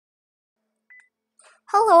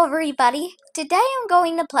Hello everybody, today I'm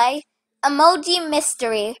going to play Emoji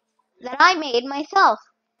Mystery that I made myself.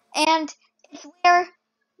 And it's where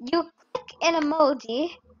you click an emoji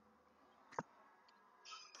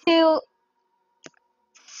to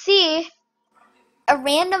see a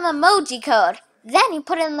random emoji code. Then you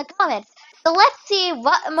put it in the comments. So let's see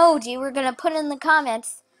what emoji we're going to put in the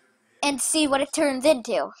comments and see what it turns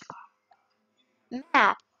into.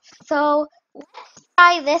 Map. So let's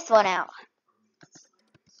try this one out.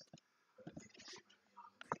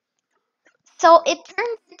 So it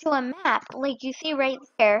turns into a map like you see right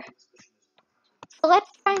there. So let's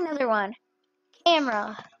try another one.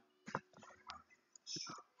 Camera.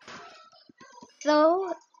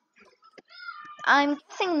 So I'm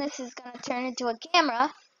guessing this is going to turn into a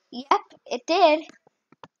camera. Yep, it did.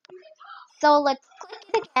 So let's click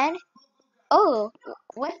it again. Oh,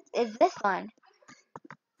 what is this one?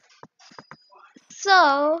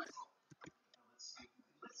 So,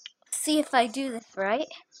 see if I do this right.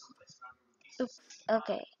 Oops,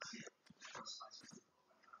 okay.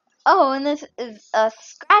 Oh, and this is a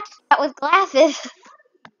scratch that with glasses.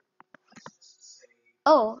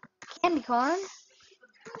 Oh, candy corn.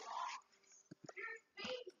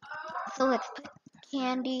 So let's put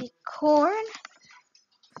candy corn.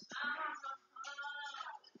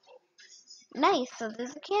 Nice, so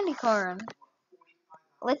there's a candy corn.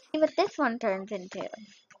 Let's see what this one turns into.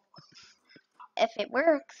 If it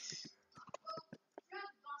works.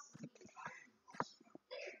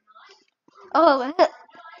 Oh,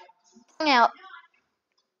 tongue out.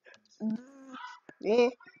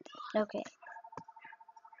 Okay.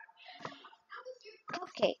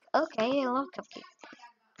 Cupcake. Okay, I love cupcakes.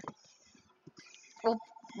 We'll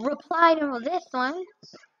reply to this one.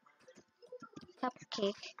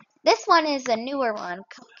 Cupcake. This one is a newer one,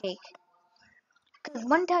 cupcake. Because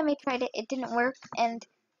one time I tried it, it didn't work, and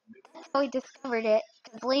that's how I discovered it.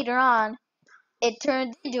 Because later on, it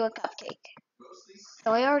turned into a cupcake.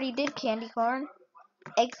 So I already did candy corn.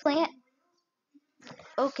 Eggplant.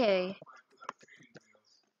 Okay.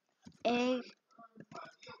 Egg.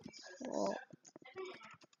 Well,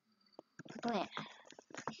 plant.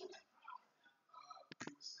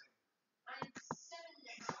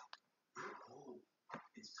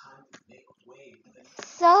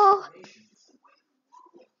 So,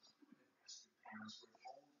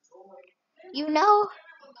 you know,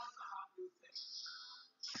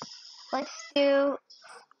 let's do.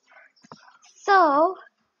 So,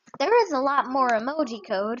 there is a lot more emoji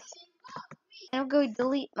codes. I'm going to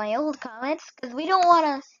delete my old comments because we don't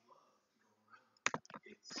want to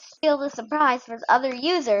steal the surprise for other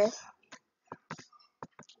users.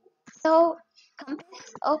 So,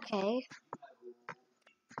 compass, okay.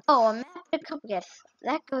 Oh, a map and a compass.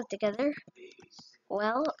 That goes together.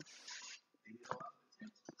 Well,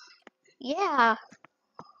 yeah.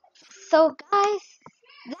 So, guys,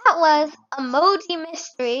 that was Emoji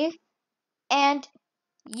Mystery, and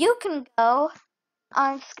you can go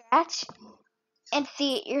on Scratch and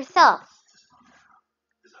see it yourself.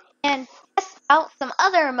 And test out some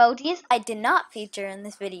other emojis I did not feature in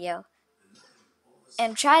this video.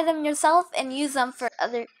 And try them yourself and use them for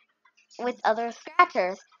with other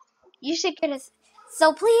scratchers. You should get a.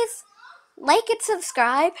 So please like and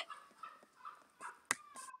subscribe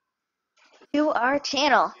to our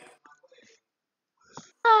channel.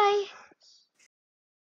 Bye.